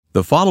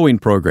The following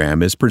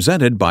program is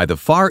presented by the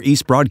Far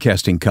East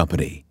Broadcasting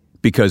Company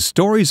because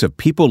stories of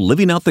people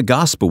living out the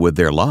gospel with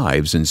their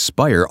lives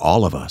inspire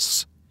all of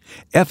us.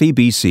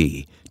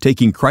 FEBC,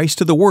 taking Christ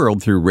to the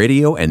world through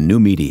radio and new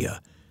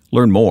media.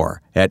 Learn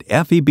more at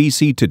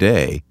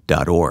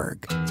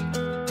febctoday.org.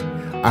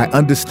 I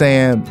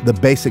understand the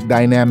basic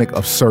dynamic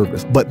of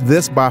service, but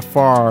this by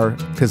far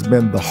has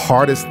been the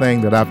hardest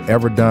thing that I've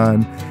ever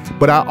done.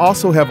 But I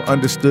also have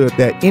understood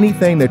that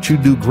anything that you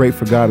do great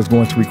for God is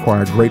going to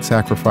require great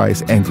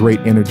sacrifice and great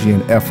energy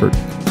and effort.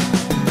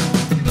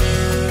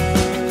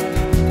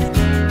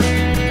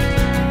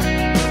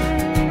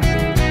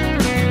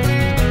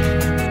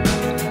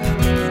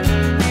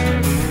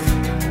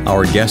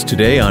 Our guest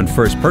today on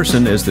First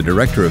Person is the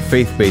Director of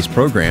Faith-Based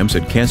Programs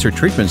at Cancer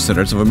Treatment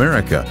Centers of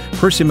America,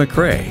 Percy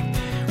McCray.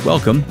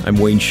 Welcome, I'm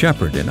Wayne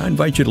Shepherd, and I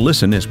invite you to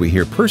listen as we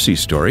hear Percy's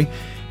story,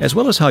 as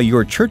well as how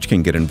your church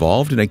can get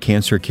involved in a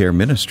cancer care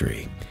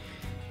ministry.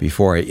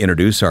 Before I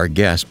introduce our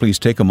guest, please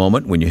take a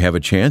moment when you have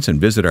a chance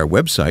and visit our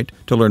website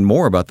to learn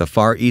more about the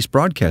Far East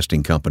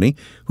Broadcasting Company,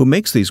 who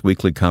makes these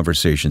weekly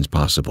conversations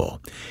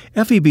possible.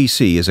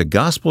 FEBC is a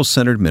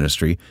gospel-centered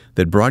ministry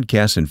that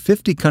broadcasts in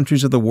 50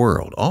 countries of the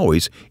world,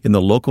 always in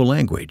the local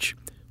language.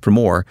 For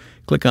more,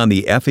 click on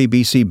the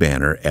FEBC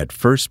banner at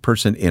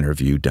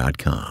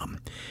firstpersoninterview.com.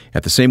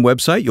 At the same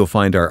website, you'll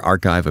find our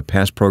archive of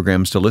past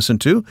programs to listen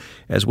to,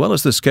 as well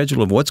as the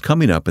schedule of what's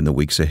coming up in the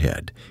weeks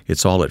ahead.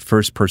 It's all at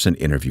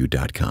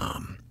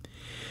firstpersoninterview.com.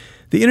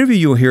 The interview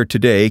you'll hear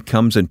today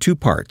comes in two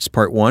parts.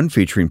 Part one,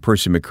 featuring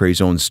Percy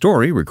McCray's own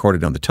story,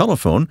 recorded on the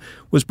telephone,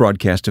 was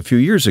broadcast a few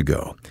years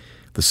ago.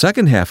 The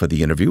second half of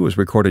the interview was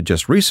recorded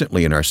just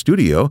recently in our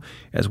studio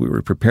as we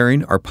were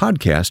preparing our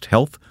podcast,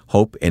 Health,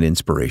 Hope, and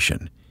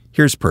Inspiration.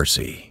 Here's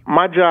Percy.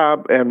 My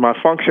job and my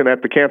function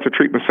at the Cancer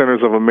Treatment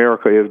Centers of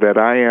America is that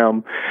I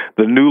am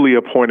the newly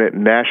appointed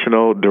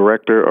National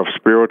Director of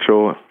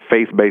Spiritual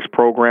Faith-Based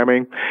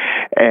Programming.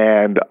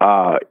 And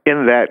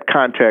in that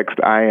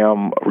context, I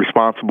am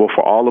responsible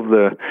for all of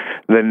the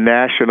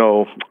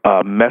national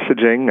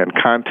messaging and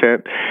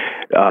content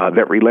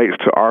that relates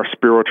to our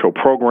spiritual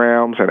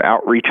programs and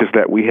outreaches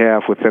that we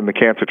have within the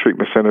Cancer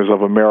Treatment Centers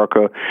of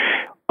America.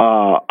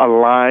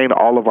 Align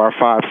all of our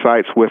 5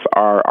 sites with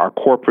our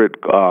corporate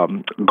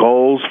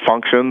goals,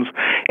 functions,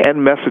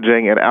 and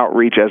messaging and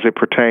outreach as it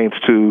pertains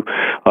to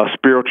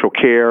spiritual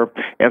care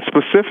and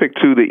specific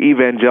to the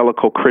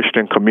evangelical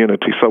Christian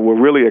community. So we're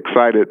really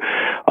excited,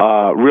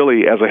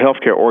 really as a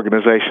healthcare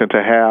organization,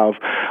 to have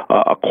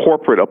a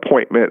corporate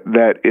appointment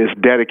that is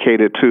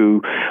dedicated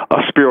to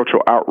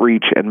spiritual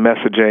outreach and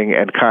messaging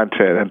and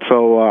content. And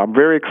so I'm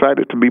very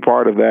excited to be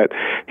part of that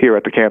here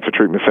at the Cancer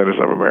Treatment Centers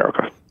of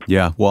America.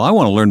 Yeah, well, I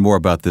want to learn more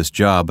about this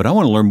job, but I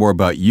want to learn more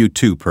about you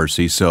too,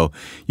 Percy. So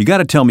you got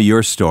to tell me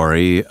your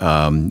story,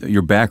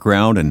 your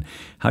background, and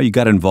how you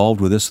got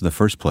involved with this in the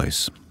first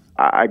place.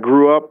 I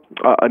grew up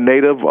a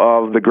native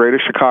of the greater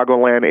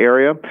Chicagoland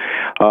area,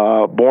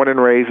 born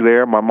and raised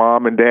there. My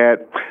mom and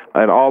dad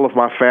and all of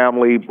my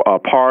family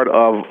part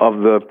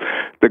of the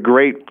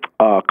great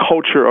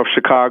culture of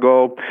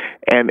Chicago.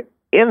 And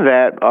in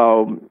that,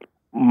 on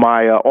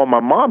my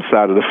mom's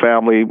side of the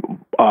family,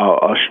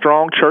 a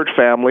strong church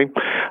family.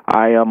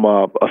 I am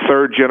a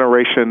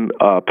third-generation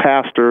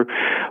pastor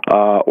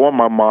on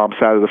my mom's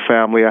side of the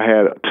family. I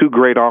had 2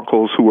 great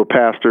uncles who were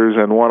pastors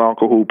and one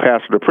uncle who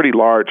pastored a pretty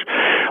large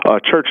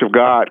Church of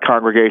God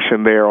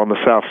congregation there on the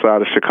south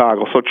side of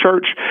Chicago. So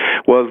church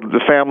was the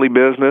family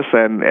business,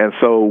 and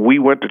so we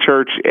went to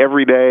church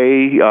every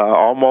day,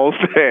 almost,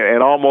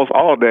 and almost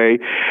all day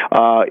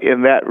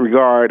in that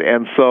regard.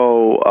 And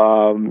so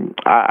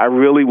I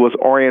really was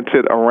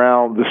oriented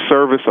around the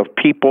service of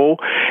people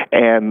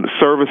and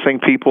servicing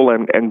people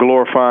and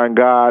glorifying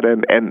God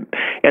and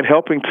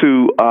helping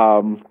to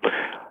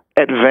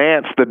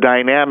advance the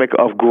dynamic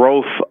of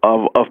growth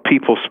of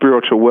people's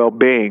spiritual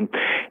well-being.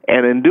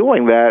 And in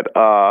doing that,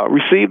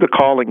 received a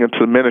calling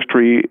into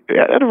ministry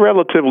at a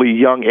relatively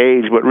young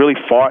age, but really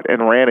fought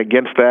and ran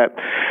against that.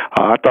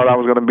 I thought I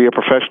was going to be a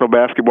professional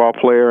basketball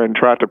player and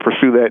tried to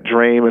pursue that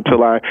dream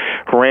until I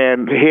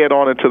ran head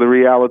on into the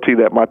reality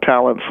that my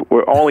talents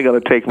were only going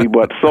to take me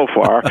but so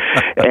far.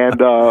 And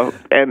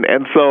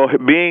so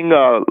being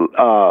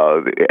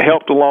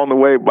helped along the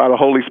way by the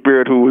Holy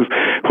Spirit, who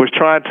was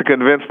trying to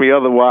convince me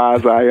otherwise,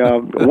 I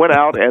went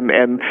out and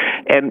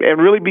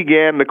really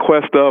began the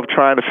quest of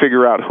trying to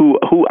figure out who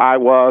I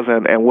was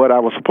and what I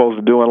was supposed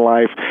to do in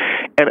life.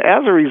 And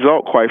as a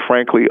result, quite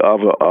frankly,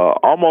 of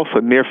almost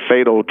a near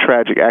fatal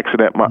tragic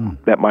accident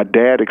that my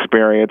dad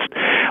experienced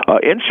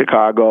in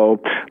Chicago,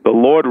 the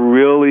Lord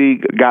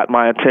really got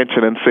my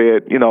attention and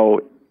said,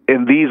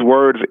 in these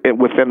words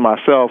within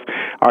myself,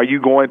 are you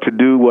going to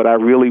do what I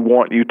really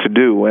want you to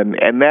do?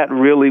 And that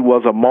really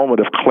was a moment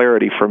of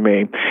clarity for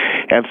me.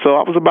 And so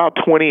I was about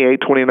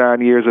 28,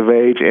 29 years of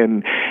age,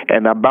 and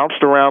I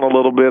bounced around a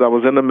little bit. I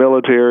was in the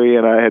military,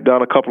 and I had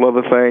done a couple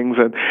other things,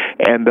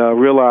 and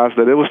realized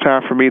that it was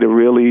time for me to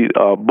really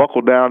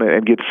buckle down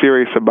and get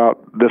serious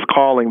about this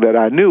calling that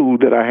I knew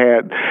that I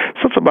had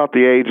since about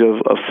the age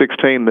of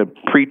 16 to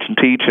preach and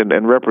teach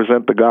and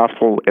represent the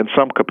gospel in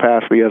some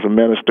capacity as a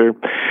minister.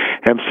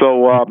 And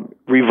so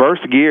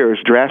reversed gears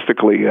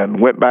drastically and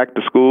went back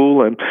to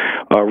school and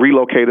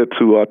relocated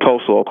to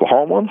Tulsa,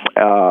 Oklahoma,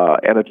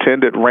 and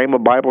attended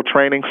Rhema Bible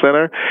Training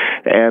Center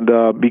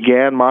and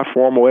began my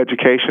formal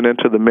education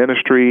into the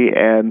ministry.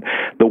 And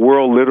the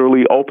world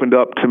literally opened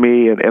up to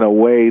me in a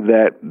way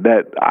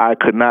that I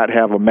could not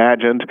have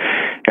imagined.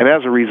 And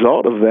as a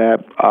result of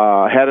that,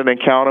 had an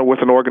encounter with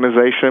an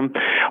organization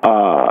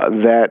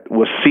that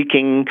was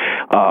seeking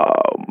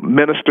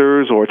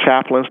ministers or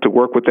chaplains to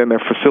work within their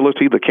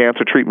facility, the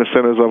Cancer Treatment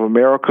Centers of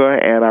America,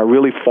 and I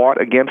really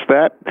fought against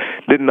that.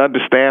 Didn't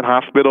understand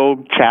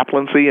hospital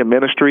chaplaincy and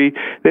ministry,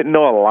 didn't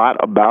know a lot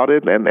about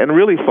it, and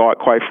really thought,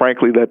 quite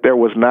frankly, that there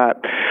was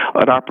not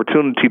an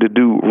opportunity to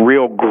do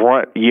real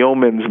grunt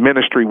yeoman's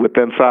ministry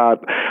within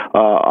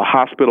a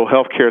hospital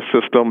healthcare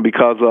system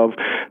because of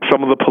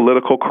some of the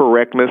political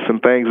correctness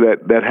and things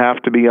that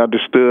have to be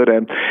understood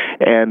and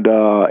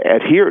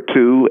adhered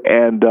to,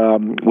 and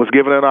was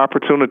given an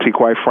opportunity,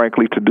 quite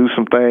frankly, to do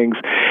some things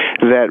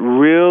that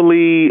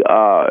really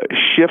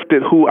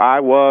shifted who I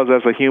was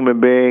as a human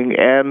being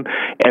and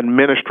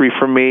ministry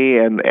for me,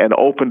 and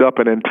opened up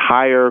an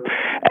entire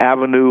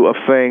avenue of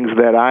things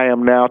that I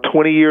am now,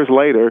 20 years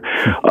later,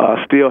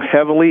 still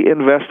heavily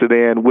invested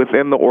in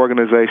within the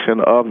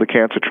organization of the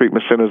Cancer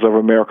Treatment Centers of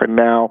America.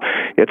 Now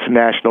it's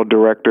National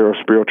Director of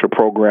Spiritual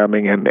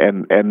Programming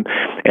and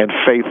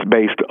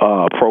faith-based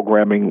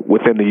programming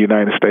within the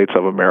United States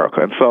of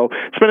America. And so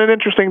it's been an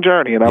interesting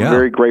journey, and I'm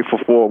very grateful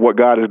for what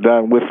God has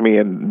done with me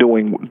and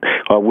doing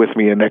with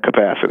me in that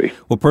capacity.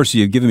 Well, Percy,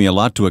 you've given me a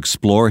lot to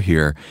explore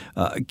here.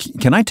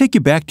 Can I take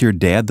you back to your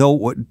dad,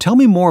 though? Tell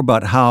me more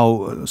about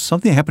how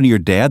something happened to your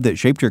dad that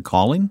shaped your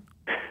calling?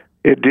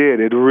 It did.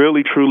 It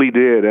really, truly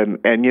did.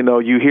 And you know,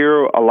 you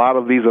hear a lot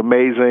of these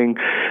amazing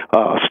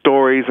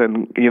stories,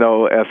 and, you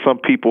know, as some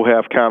people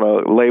have kind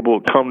of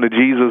labeled come to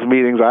Jesus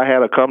meetings, I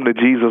had a come to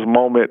Jesus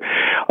moment.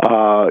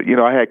 You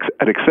know, I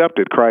had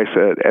accepted Christ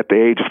at the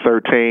age of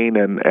 13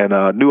 and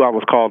knew I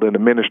was called into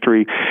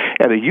ministry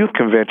at a youth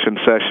convention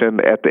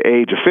session at the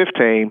age of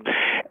 15.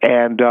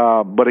 And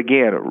but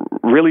again,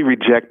 really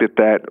rejected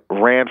that,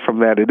 ran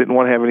from that. It didn't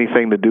want to have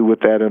anything to do with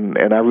that,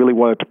 and I really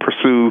wanted to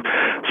pursue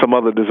some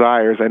other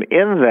desires. And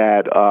in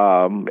that,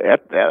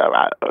 at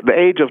the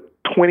age of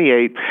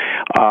 28,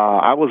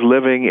 I was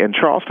living in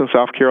Charleston,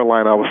 South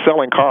Carolina. I was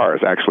selling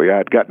cars, actually. I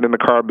had gotten in the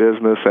car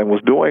business and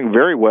was doing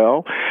very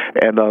well,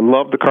 and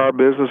loved the car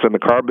business, and the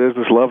car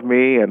business loved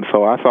me. And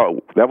so I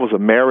thought that was a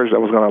marriage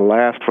that was going to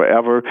last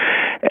forever,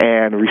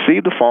 and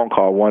received a phone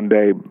call one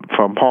day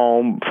from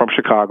home, from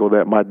Chicago,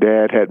 that my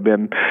dad had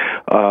been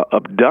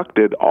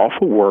abducted off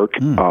of work.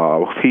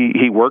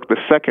 He worked the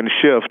second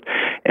shift,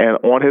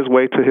 and on his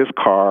way to his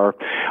car,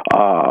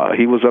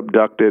 he was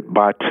abducted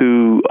by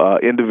two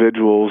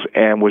individuals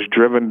and was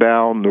driven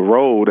down the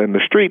road and the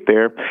street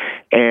there,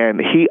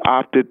 and he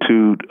opted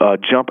to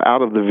jump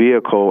out of the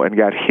vehicle and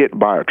got hit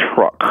by a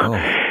truck. Oh.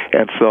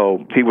 And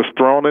so he was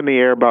thrown in the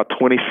air about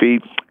 20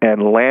 feet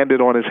and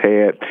landed on his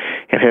head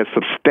and had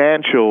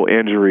substantial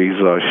injuries,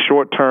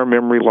 short-term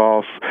memory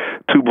loss,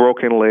 2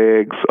 broken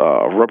legs,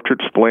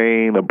 ruptured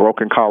spleen, a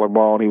broken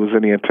collarbone. He was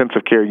in the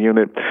intensive care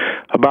unit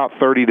about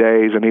 30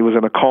 days, and he was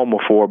in a coma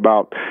for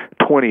about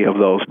 20 of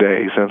those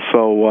days. And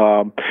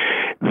so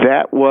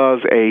that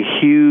was a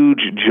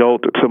huge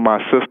jolt to my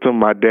system.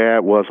 My dad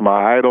was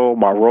my idol,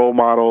 my role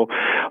model,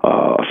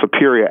 a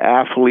superior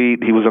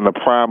athlete. He was in the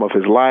prime of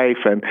his life,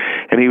 and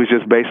he was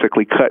just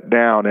basically cut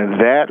down.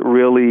 And that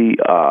really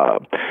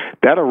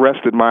that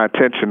arrested my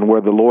attention,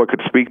 where the Lord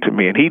could speak to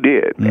me, and He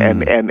did,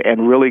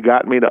 and really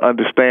got me to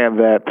understand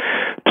that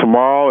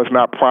tomorrow is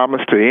not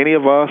promised to any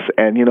of us.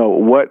 And you know,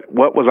 what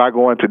was I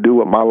going to do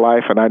with my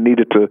life? And I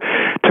needed to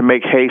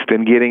make haste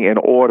in getting in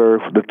order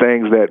the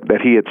things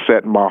that He had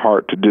set in my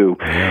heart to do.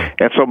 Yeah.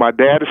 And so my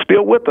dad is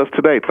still with us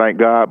today, thank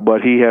God,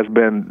 but he has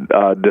been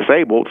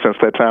disabled since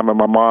that time, and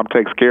my mom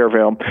takes care of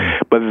him.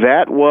 But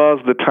that was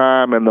the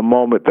time and the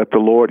moment that the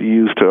Lord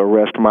used to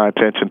arrest my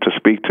attention, to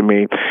speak to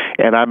me,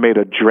 and I made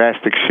a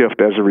drastic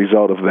shift as a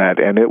result of that,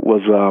 and it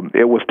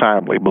was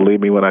timely, believe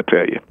me when I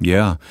tell you.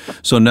 Yeah.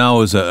 So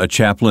now as a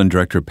chaplain,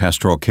 director of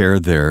pastoral care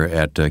there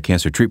at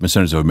Cancer Treatment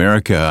Centers of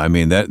America, I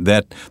mean,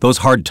 that those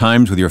hard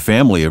times with your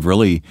family have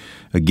really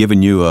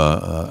given you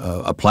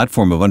a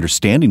platform of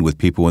understanding with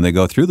people when they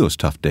go through those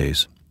tough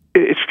days.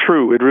 It's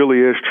true. It really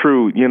is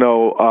true.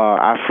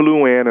 I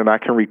flew in, and I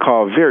can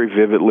recall very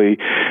vividly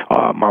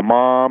my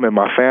mom and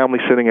my family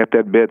sitting at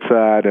that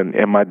bedside,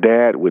 and my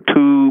dad with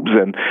tubes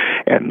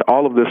and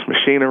all of this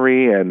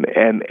machinery,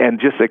 and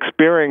just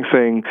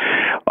experiencing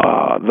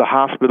the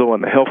hospital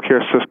and the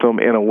healthcare system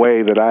in a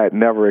way that I had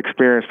never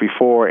experienced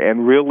before,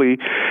 and really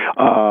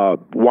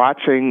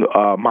watching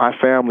my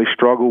family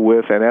struggle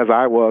with, and as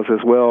I was as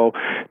well,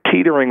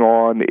 teetering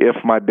on if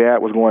my dad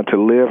was going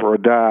to live or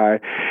die.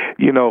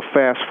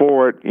 Fast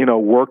forward,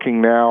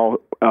 working now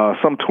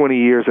some 20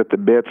 years at the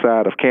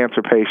bedside of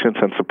cancer patients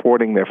and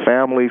supporting their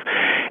families,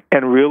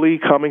 and really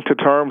coming to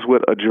terms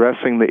with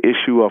addressing the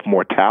issue of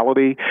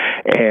mortality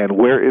and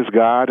where is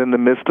God in the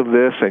midst of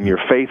this, and your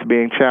faith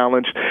being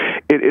challenged.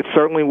 It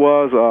certainly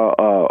was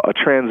a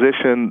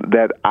transition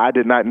that I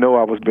did not know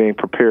I was being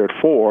prepared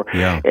for,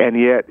 and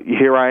yet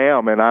here I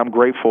am, and I'm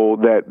grateful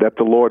that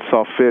the Lord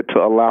saw fit to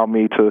allow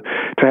me to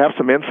have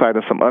some insight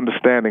and some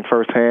understanding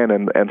firsthand,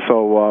 and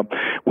so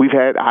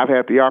I've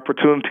had the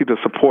opportunity to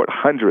support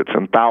hundreds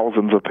and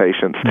thousands of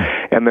patients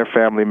and their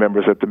family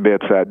members at the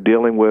bedside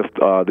dealing with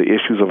the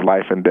issues of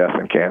life and death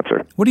and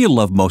cancer. What do you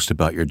love most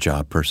about your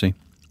job, Percy?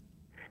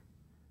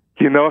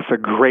 It's a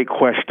great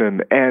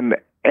question, and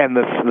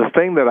the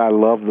thing that I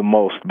love the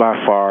most by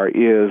far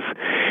is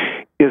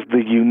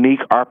the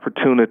unique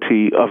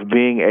opportunity of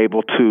being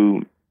able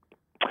to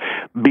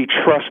be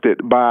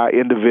trusted by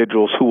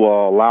individuals who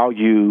will allow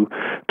you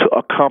to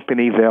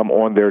accompany them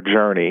on their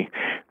journey,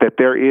 that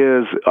there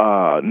is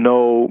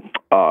no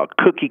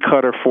cookie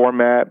cutter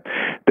format.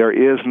 There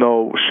is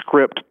no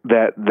script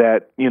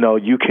that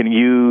you can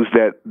use,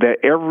 that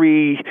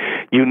every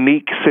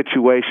unique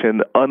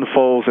situation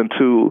unfolds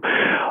into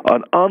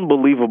an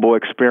unbelievable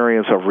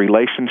experience of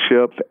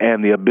relationship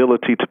and the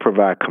ability to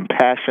provide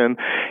compassion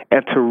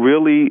and to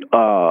really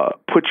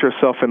put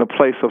yourself in a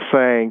place of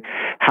saying,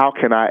 how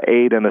can I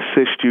aid and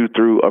assist you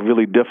through a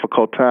really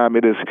difficult time?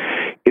 It has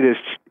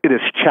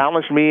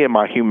challenged me in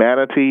my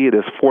humanity. It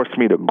has forced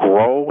me to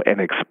grow and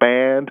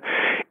expand.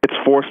 It's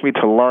forced me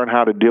to learn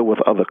how to deal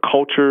with other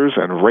cultures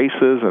and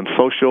races and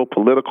social,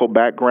 political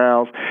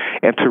backgrounds,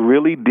 and to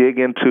really dig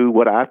into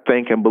what I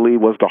think and believe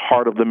was the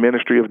heart of the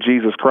ministry of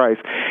Jesus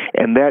Christ,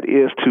 and that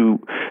is to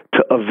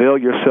avail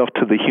yourself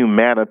to the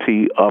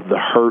humanity of the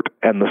hurt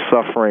and the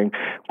suffering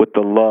with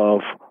the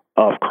love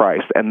of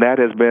Christ. And that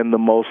has been the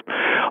most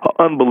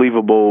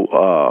unbelievable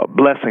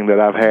blessing that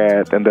I've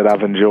had and that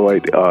I've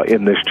enjoyed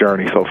in this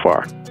journey so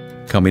far.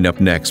 Coming up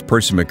next,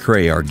 Percy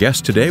McCray, our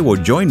guest today, will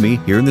join me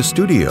here in the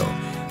studio.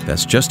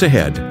 That's just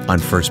ahead on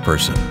First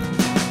Person.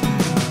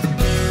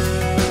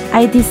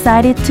 I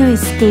decided to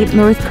escape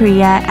North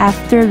Korea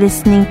after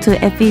listening to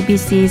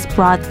FEBC's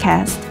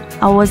broadcast.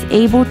 I was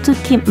able to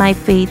keep my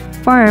faith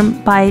firm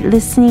by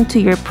listening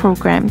to your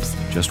programs.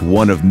 Just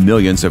one of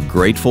millions of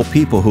grateful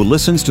people who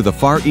listens to the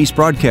Far East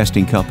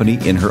Broadcasting Company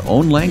in her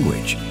own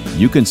language.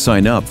 You can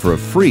sign up for a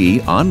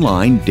free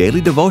online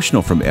daily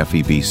devotional from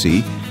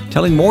FEBC,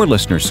 telling more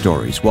listener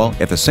stories, while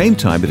at the same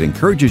time it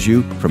encourages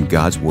you from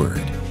God's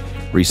Word.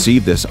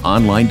 Receive this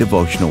online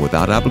devotional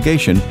without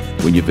obligation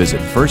when you visit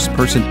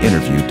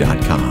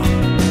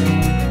firstpersoninterview.com.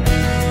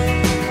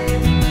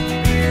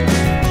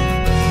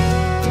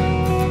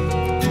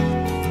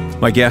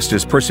 My guest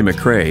is Percy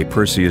McCray.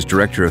 Percy is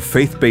Director of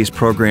Faith-Based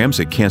Programs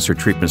at Cancer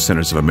Treatment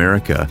Centers of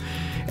America.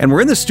 And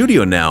we're in the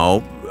studio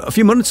now. A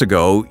few minutes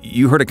ago,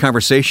 you heard a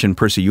conversation,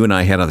 Percy, you and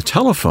I had on the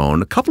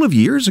telephone a couple of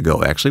years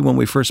ago, actually, when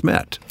we first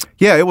met.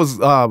 Yeah, it was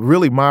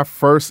really my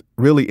first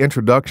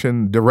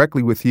introduction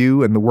directly with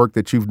you and the work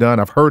that you've done.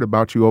 I've heard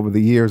about you over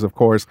the years, of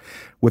course,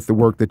 with the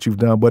work that you've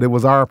done, but it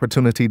was our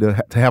opportunity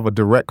to have a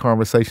direct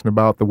conversation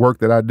about the work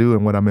that I do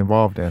and what I'm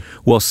involved in.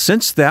 Well,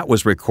 since that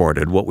was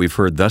recorded, what we've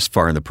heard thus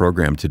far in the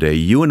program today,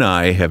 you and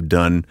I have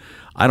done,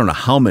 I don't know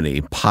how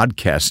many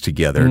podcasts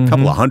together, a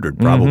couple of hundred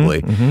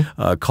probably,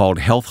 called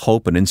Health,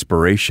 Hope, and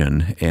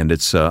Inspiration, and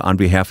it's on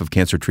behalf of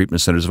Cancer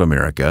Treatment Centers of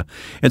America.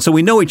 And so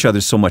we know each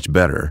other so much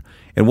better.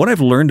 And what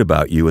I've learned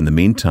about you in the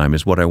meantime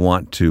is what I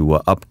want to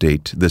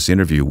update this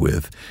interview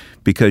with,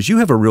 because you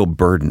have a real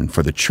burden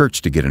for the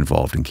church to get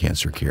involved in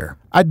cancer care.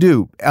 I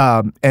do.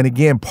 And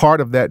again,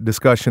 part of that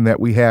discussion that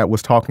we had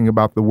was talking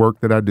about the work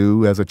that I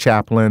do as a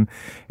chaplain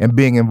and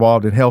being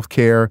involved in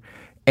healthcare.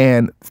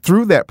 And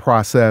through that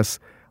process,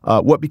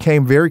 what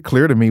became very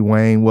clear to me,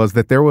 Wayne, was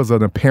that there was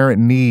an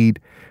apparent need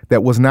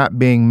that was not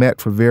being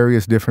met for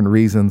various different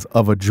reasons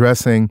of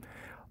addressing,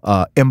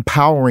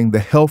 empowering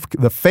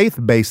the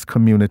faith-based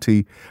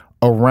community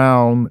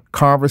around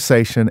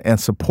conversation and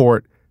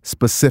support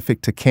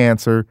specific to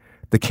cancer,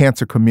 the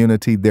cancer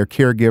community, their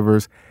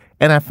caregivers.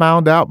 And I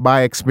found out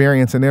by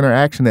experience and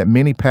interaction that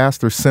many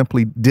pastors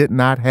simply did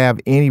not have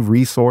any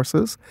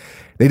resources.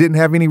 They didn't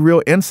have any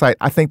real insight.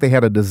 I think they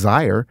had a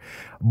desire,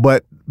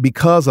 but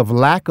because of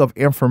lack of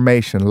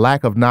information,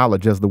 lack of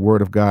knowledge, as the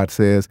Word of God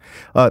says,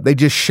 they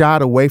just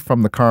shied away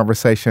from the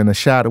conversation and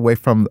shied away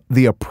from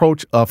the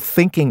approach of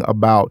thinking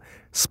about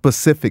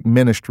specific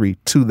ministry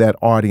to that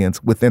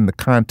audience within the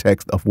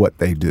context of what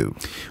they do.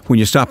 When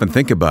you stop and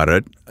think about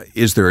it,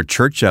 is there a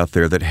church out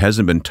there that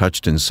hasn't been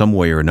touched in some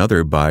way or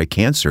another by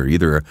cancer?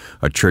 Either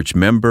a church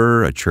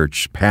member, a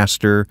church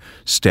pastor,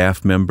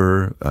 staff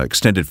member,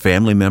 extended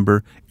family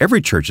member?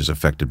 Every church is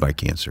affected by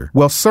cancer.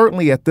 Well,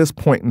 certainly at this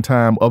point in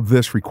time of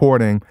this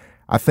recording,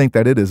 I think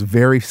that it is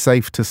very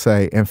safe to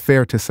say and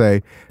fair to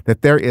say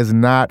that there is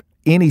not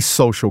any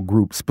social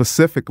group,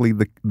 specifically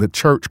the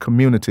church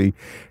community,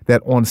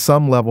 that on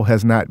some level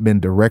has not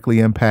been directly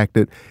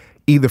impacted,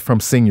 either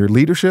from senior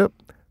leadership,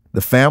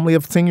 the family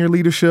of senior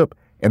leadership,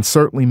 and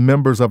certainly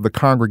members of the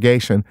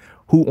congregation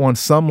who on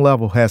some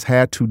level has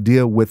had to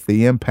deal with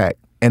the impact,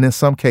 and in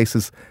some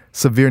cases,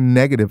 severe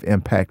negative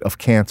impact of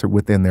cancer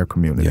within their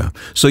community. Yeah.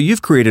 So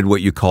you've created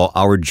what you call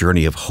Our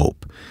Journey of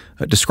Hope.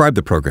 Describe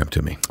the program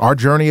to me. Our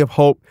Journey of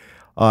Hope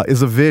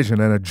is a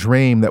vision and a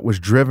dream that was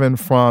driven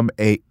from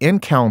an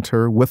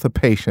encounter with a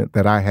patient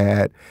that I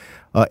had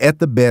at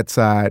the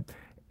bedside.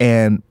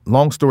 And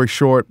long story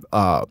short,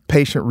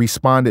 patient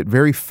responded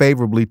very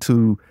favorably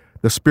to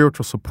the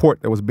spiritual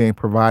support that was being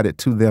provided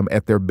to them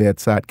at their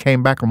bedside,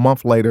 came back a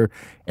month later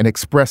and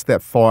expressed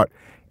that thought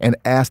and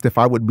asked if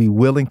I would be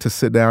willing to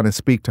sit down and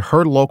speak to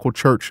her local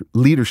church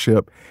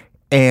leadership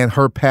and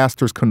her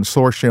pastor's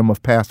consortium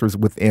of pastors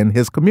within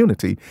his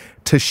community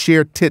to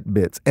share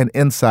tidbits and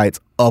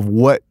insights of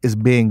what is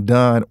being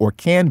done or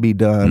can be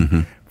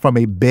done from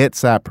a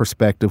bedside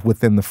perspective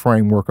within the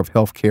framework of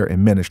healthcare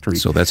and ministry.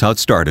 So that's how it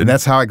started. And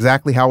that's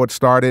exactly how it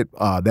started.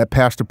 That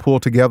pastor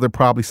pulled together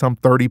probably some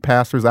 30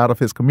 pastors out of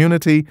his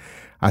community.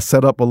 I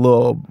set up a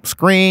little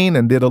screen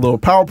and did a little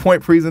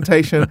PowerPoint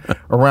presentation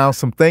around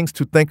some things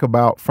to think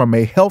about from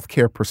a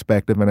healthcare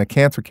perspective and a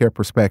cancer care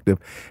perspective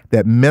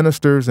that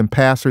ministers and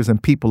pastors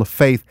and people of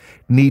faith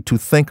need to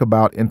think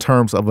about in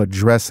terms of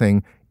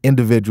addressing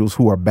individuals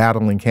who are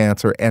battling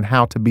cancer and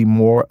how to be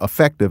more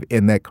effective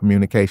in that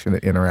communication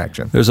and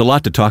interaction. There's a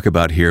lot to talk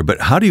about here,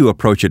 but how do you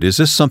approach it? Is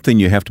this something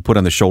you have to put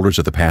on the shoulders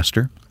of the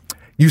pastor?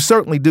 You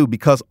certainly do,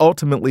 because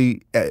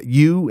ultimately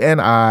you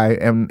and I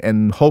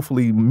and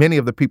hopefully many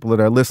of the people that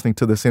are listening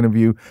to this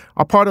interview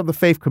are part of the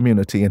faith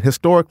community. And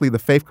historically, the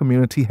faith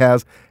community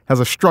has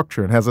a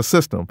structure and has a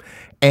system.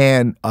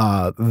 And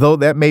though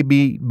that may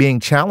be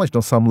being challenged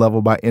on some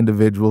level by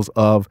individuals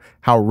of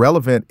how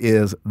relevant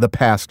is the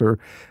pastor,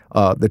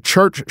 the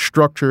church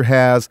structure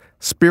has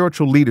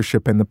spiritual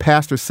leadership, and the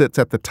pastor sits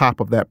at the top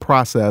of that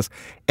process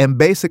and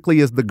basically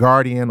is the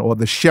guardian or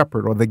the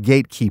shepherd or the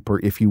gatekeeper,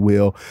 if you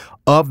will,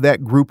 of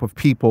that group of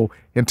people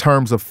in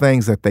terms of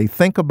things that they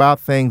think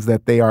about, things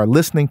that they are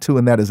listening to,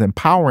 and that is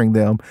empowering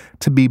them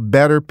to be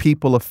better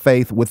people of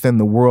faith within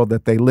the world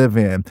that they live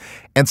in.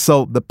 And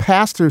so the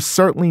pastor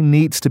certainly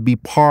needs to be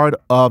part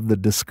of the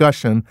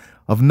discussion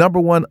of, number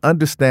one,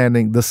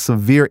 understanding the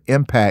severe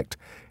impact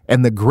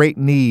and the great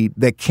need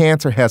that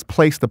cancer has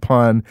placed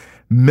upon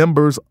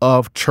members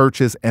of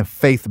churches and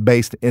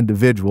faith-based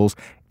individuals,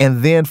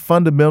 and then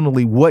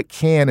fundamentally what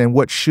can and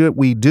what should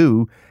we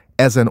do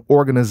as an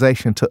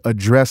organization to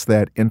address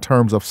that in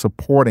terms of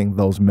supporting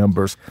those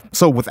members.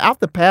 So without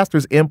the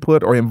pastor's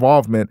input or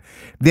involvement,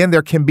 then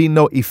there can be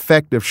no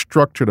effective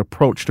structured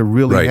approach to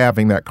really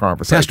having that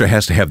conversation. The pastor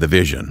has to have the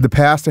vision. The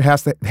pastor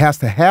has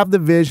to have the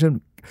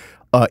vision,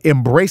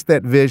 embrace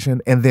that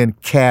vision, and then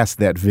cast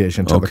that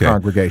vision to the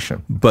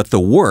congregation. But the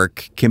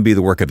work can be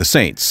the work of the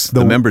saints,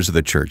 the members of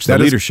the church, the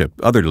leadership,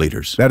 other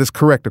leaders. That is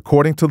correct.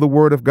 According to the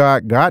Word of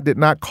God, God did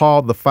not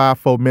call the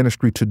fivefold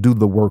ministry to do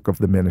the work of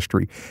the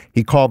ministry.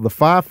 He called the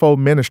fivefold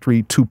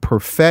ministry to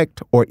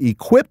perfect or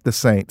equip the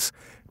saints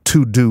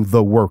to do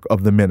the work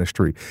of the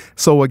ministry.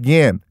 So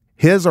again,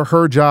 his or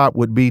her job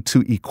would be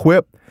to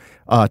equip,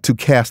 to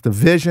cast a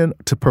vision,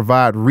 to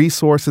provide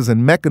resources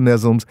and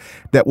mechanisms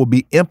that will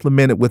be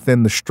implemented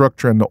within the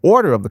structure and the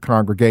order of the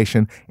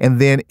congregation,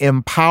 and then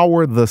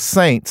empower the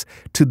saints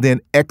to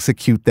then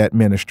execute that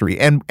ministry.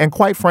 And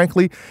quite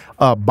frankly,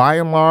 by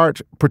and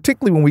large,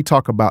 particularly when we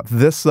talk about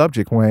this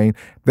subject, Wayne,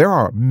 there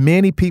are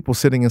many people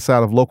sitting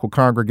inside of local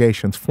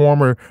congregations,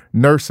 former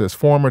nurses,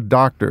 former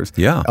doctors,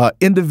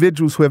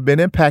 individuals who have been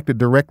impacted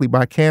directly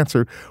by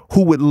cancer,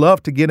 who would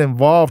love to get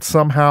involved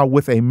somehow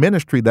with a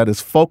ministry that is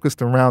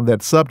focused around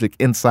that subject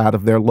inside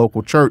of their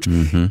local church,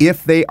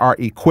 if they are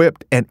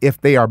equipped and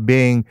if they are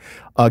being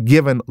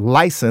given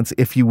license,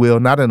 if you will,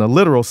 not in a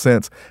literal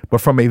sense, but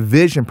from a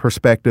vision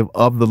perspective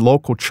of the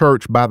local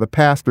church by the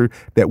pastor,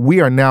 that we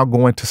are now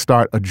going to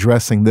start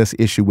addressing this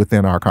issue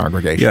within our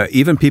congregation. Yeah,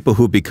 even people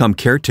who become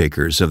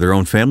caretakers of their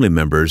own family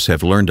members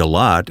have learned a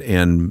lot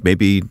and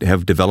maybe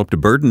have developed a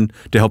burden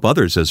to help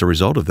others as a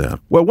result of that.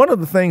 Well, one of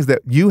the things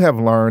that you have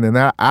learned and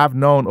that I've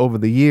known over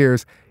the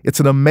years, it's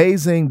an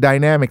amazing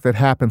dynamic that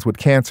happens with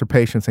cancer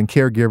patients and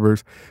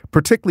caregivers,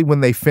 particularly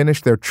when they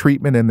finish their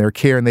treatment and their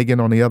care and they get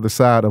on the other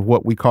side of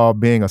what we call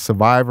being a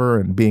survivor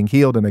and being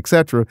healed and et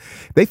cetera.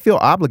 They feel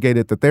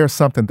obligated that there's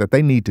something that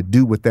they need to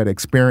do with that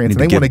experience, and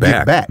they want to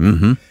give back.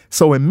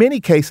 So in many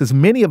cases,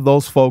 many of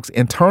those folks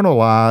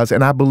internalize,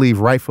 and I believe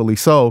rightfully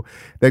so,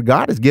 that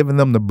God has given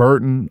them the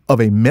burden of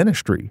a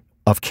ministry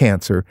of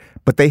cancer,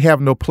 but they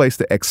have no place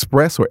to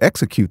express or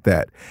execute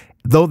that,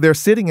 though they're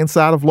sitting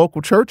inside of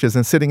local churches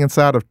and sitting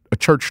inside of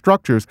church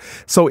structures.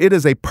 So it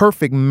is a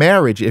perfect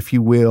marriage, if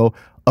you will,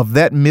 of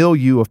that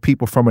milieu of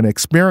people from an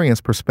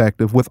experience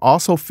perspective, with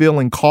also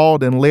feeling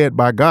called and led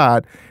by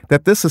God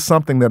that this is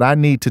something that I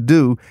need to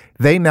do.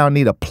 They now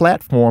need a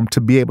platform to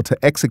be able to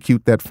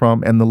execute that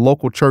from, and the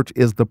local church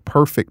is the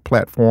perfect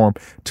platform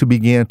to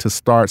begin to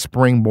start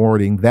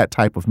springboarding that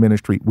type of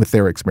ministry with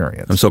their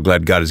experience. I'm so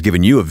glad God has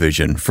given you a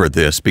vision for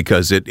this,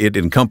 because it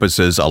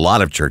encompasses a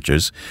lot of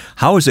churches.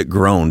 How has it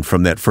grown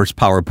from that first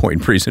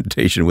PowerPoint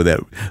presentation with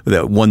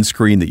that one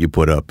screen that you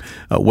put up?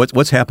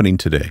 What's happening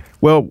today?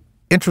 Well,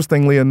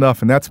 interestingly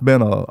enough, and that's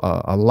been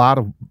a lot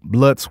of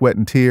blood, sweat,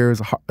 and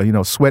tears,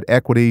 sweat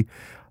equity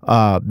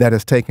that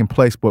has taken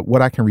place. But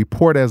what I can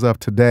report as of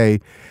today,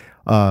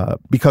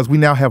 because we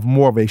now have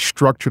more of a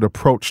structured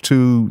approach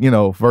to,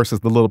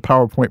 versus the little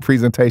PowerPoint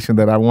presentation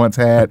that I once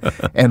had,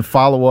 and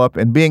follow up,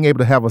 and being able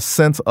to have a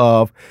sense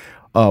of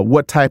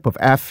what type of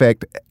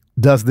affect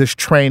does this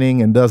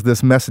training and does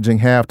this messaging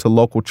have to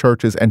local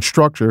churches and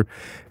structure,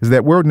 is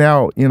that we're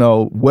now,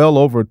 well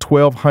over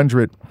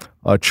 1,200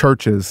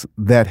 churches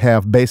that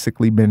have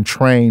basically been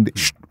trained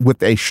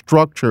with a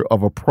structure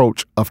of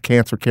approach of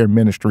cancer care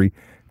ministry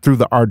through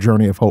the Our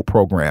Journey of Hope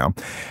program.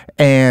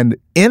 And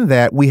in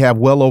that, we have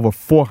well over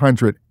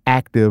 400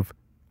 active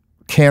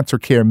cancer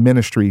care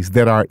ministries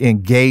that are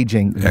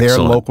engaging their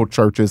local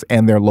churches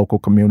and their local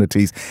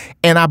communities.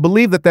 And I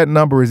believe that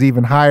number is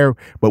even higher,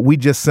 but we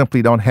just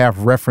simply don't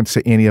have reference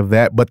to any of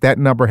that. But that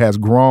number has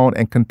grown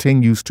and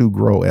continues to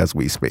grow as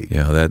we speak.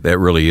 Yeah, that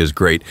really is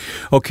great.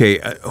 Okay,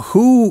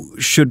 who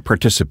should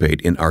participate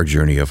in Our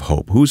Journey of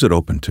Hope? Who's it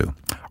open to?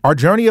 Our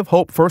Journey of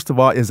Hope, first of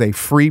all, is a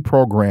free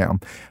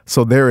program.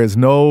 So there is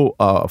no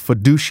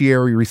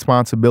fiduciary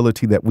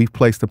responsibility that we've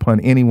placed upon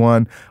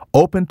anyone.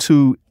 Open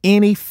to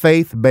any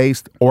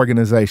faith-based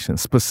organization,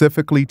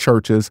 specifically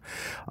churches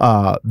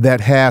that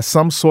has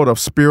some sort of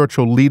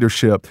spiritual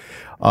leadership.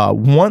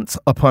 Once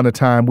upon a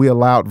time, we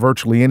allowed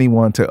virtually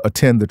anyone to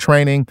attend the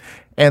training.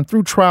 And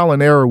through trial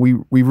and error, we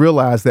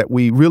realized that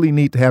we really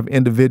need to have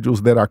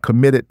individuals that are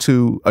committed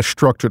to a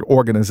structured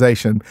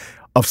organization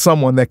of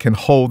someone that can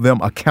hold them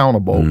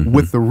accountable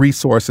with the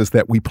resources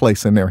that we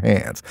place in their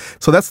hands.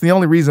 So that's the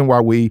only reason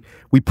why we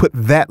put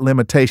that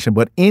limitation.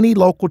 But any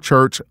local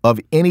church of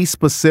any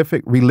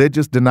specific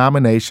religious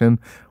denomination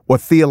or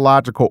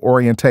theological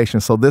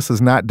orientation, so this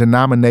is not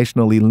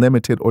denominationally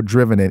limited or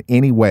driven in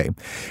any way,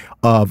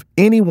 of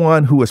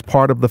anyone who is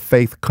part of the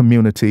faith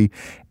community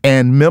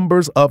and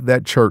members of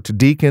that church,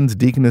 deacons,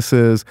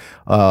 deaconesses,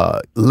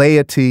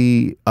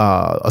 laity,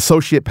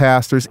 associate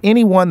pastors,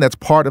 anyone that's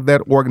part of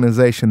that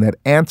organization that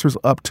answers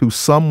up to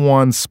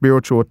someone's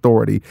spiritual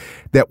authority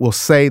that will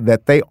say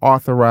that they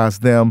authorize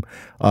them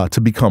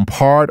to become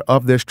part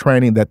of this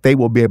training, that they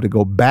will be able to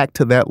go back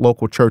to that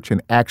local church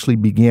and actually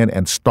begin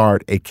and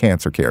start a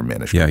cancer care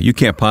ministry. Yeah, you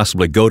can't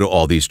possibly go to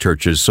all these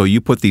churches, so you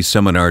put these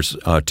seminars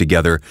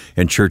together,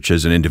 and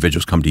churches and individuals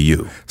come to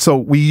you. So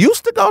we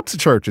used to go to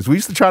churches. We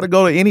used to try to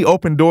go to any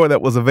open door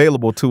that was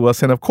available to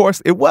us. And of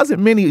course, it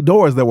wasn't many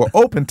doors that were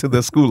open to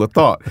the School of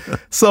Thought.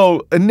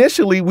 So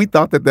initially, we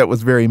thought that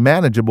was very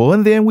manageable.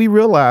 And then we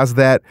realized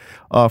that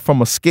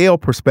from a scale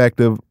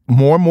perspective,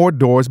 more and more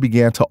doors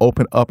began to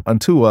open up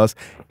unto us,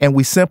 and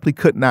we simply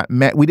could not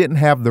we didn't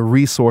have the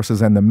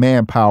resources and the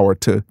manpower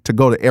to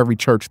go to every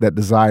church that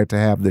desired to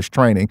have this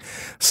training.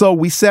 So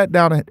we sat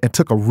down and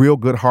took a real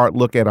good hard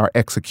look at our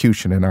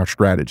execution and our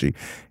strategy.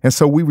 And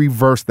so we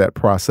reversed that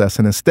process.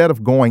 And instead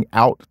of going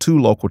out to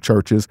local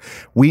churches,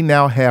 we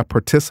now have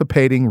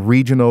participating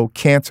regional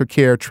cancer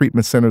care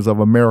treatment centers of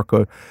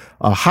America,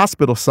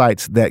 hospital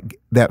sites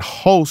that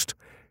host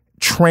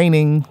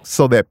training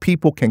so that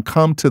people can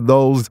come to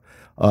those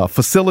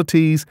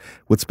facilities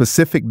with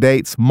specific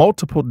dates,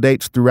 multiple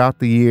dates throughout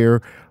the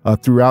year,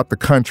 throughout the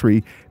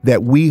country,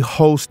 that we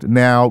host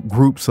now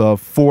groups of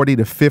 40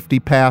 to 50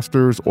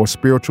 pastors or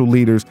spiritual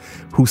leaders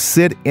who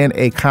sit in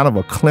a kind of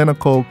a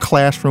clinical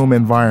classroom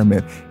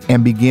environment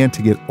and begin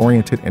to get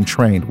oriented and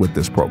trained with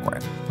this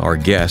program. Our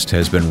guest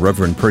has been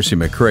Reverend Percy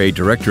McCray,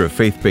 Director of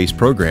Faith-Based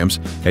Programs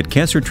at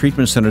Cancer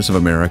Treatment Centers of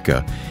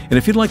America. And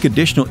if you'd like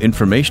additional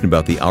information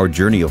about the Our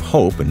Journey of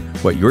Hope and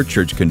what your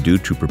church can do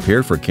to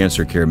prepare for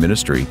cancer care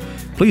ministry,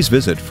 please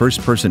visit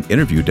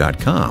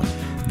firstpersoninterview.com.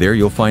 There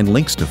you'll find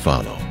links to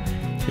follow.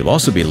 You'll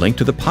also be linked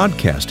to the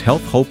podcast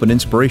Health, Hope, and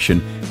Inspiration,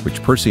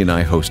 which Percy and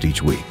I host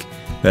each week.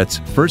 That's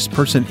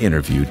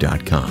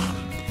firstpersoninterview.com.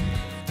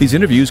 These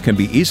interviews can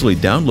be easily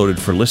downloaded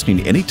for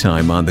listening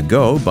anytime on the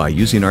go by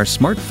using our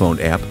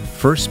smartphone app,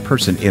 First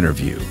Person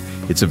Interview.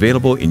 It's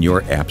available in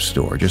your app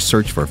store. Just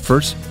search for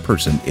First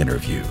Person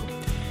Interview.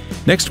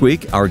 Next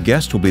week, our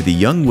guest will be the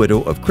young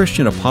widow of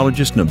Christian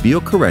apologist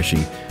Nabil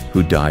Qureshi,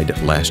 who died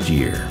last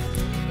year.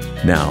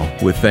 Now,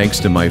 with thanks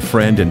to my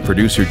friend and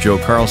producer Joe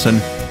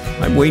Carlson,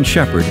 I'm Wayne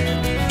Shepherd.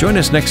 Join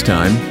us next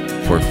time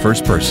for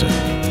First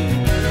Person.